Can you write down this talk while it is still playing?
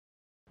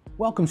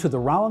Welcome to the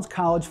Rollins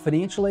College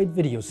Financial Aid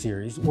video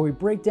series, where we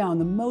break down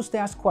the most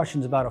asked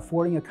questions about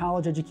affording a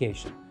college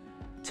education.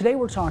 Today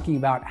we're talking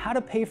about how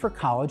to pay for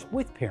college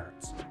with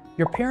parents.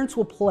 Your parents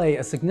will play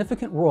a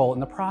significant role in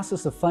the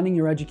process of funding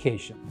your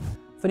education.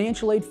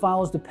 Financial aid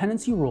follows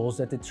dependency rules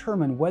that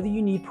determine whether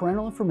you need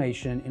parental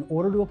information in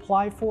order to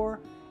apply for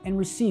and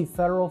receive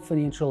federal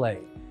financial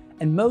aid,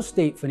 and most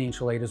state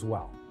financial aid as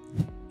well.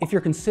 If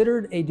you're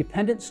considered a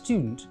dependent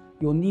student,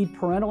 you'll need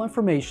parental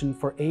information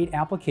for aid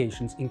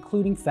applications,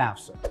 including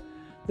FAFSA.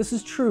 This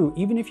is true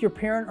even if your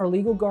parent or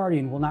legal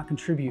guardian will not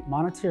contribute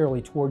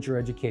monetarily towards your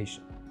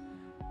education.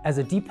 As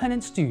a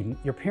dependent student,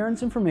 your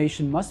parents'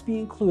 information must be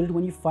included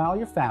when you file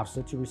your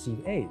FAFSA to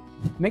receive aid.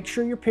 Make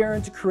sure your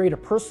parent to create a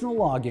personal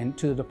login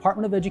to the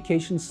Department of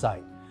Education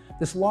site.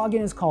 This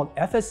login is called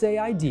FSA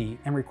ID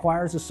and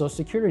requires a Social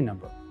Security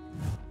number.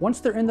 Once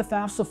they're in the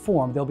FAFSA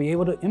form, they'll be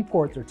able to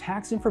import their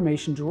tax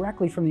information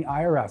directly from the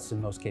IRS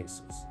in most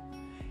cases.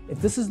 If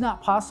this is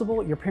not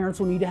possible, your parents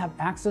will need to have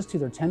access to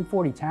their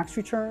 1040 tax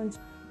returns,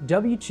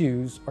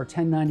 W-2s, or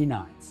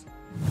 1099s.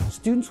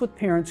 Students with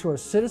parents who are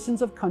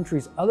citizens of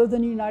countries other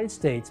than the United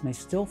States may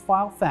still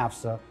file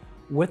FAFSA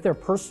with their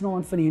personal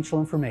and financial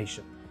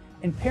information.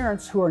 And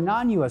parents who are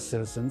non-US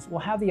citizens will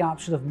have the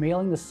option of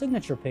mailing the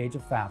signature page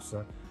of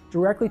FAFSA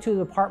directly to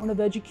the Department of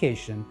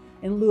Education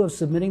in lieu of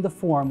submitting the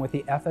form with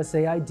the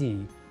FSA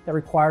ID that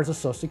requires a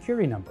Social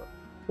Security number.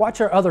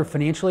 Watch our other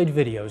financial aid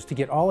videos to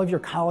get all of your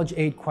college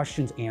aid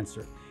questions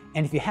answered.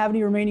 And if you have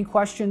any remaining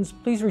questions,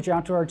 please reach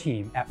out to our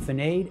team at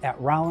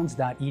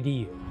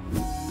finaid@rollins.edu.